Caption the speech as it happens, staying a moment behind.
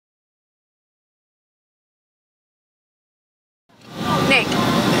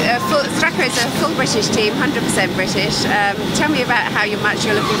Strakka is a full British team, 100% British. Tell me about how much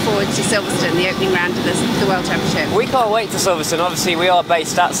you're looking forward to Silverstone, the opening round of the World Championship. We can't wait to Silverstone. Obviously, we are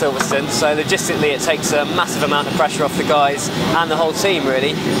based at Silverstone, so logistically it takes a massive amount of pressure off the guys and the whole team,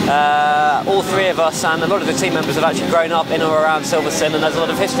 really. All three of us and a lot of the team members have actually grown up in or around Silverstone, and there's a lot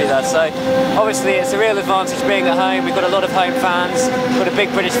of history there. So obviously it's a real advantage being at home. We've got a lot of home fans, got a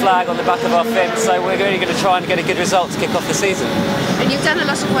big British flag on the back of our fins, so we're really going to try and get a good result to kick off the season. And you've done a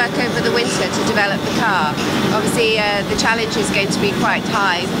lot of work over the winter to develop the car. Obviously the challenge is going to be quite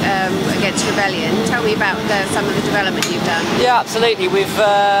high against Rebellion. Tell me about some of the development you've done. Yeah, absolutely. We've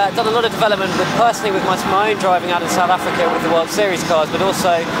done a lot of development personally with my own driving out in South Africa with the World Series cars, but also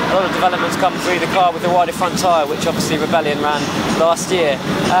a lot of developments come through the car with the wider front tyre, which obviously Rebellion ran last year.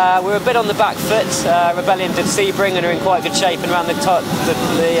 We're a bit on the back foot. Rebellion did Sebring and are in quite good shape and ran the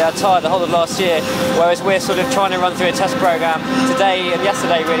tyre the whole of last year, whereas we're sort of trying to run through a test programme today and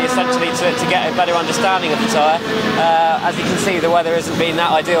yesterday, really, essentially to get a better understanding of the tyre. As you can see, the weather hasn't been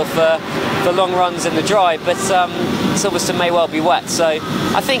that ideal for long runs in the dry, but Silverstone may well be wet, so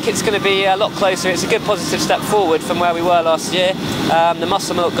I think it's going to be a lot closer. It's a good positive step forward from where we were last year. The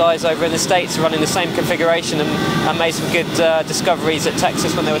Muscle Milk guys over in the States are running the same configuration and made some good discoveries at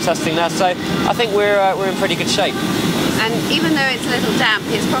Texas when they were testing there, so I think we're in pretty good shape. And even though it's a little damp,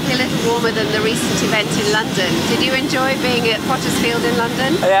 it's probably a little warmer than the recent event in London. Did you enjoy being at Pottersfield in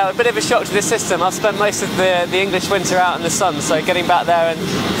London? Yeah, a bit of a shock to the system. I've spent most of the English winter out in the sun, so getting back there and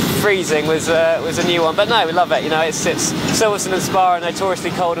freezing was a new one. But no, we love it. You know, it's Silverstone and Spa are notoriously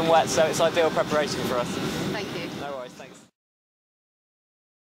cold and wet, so it's ideal preparation for us.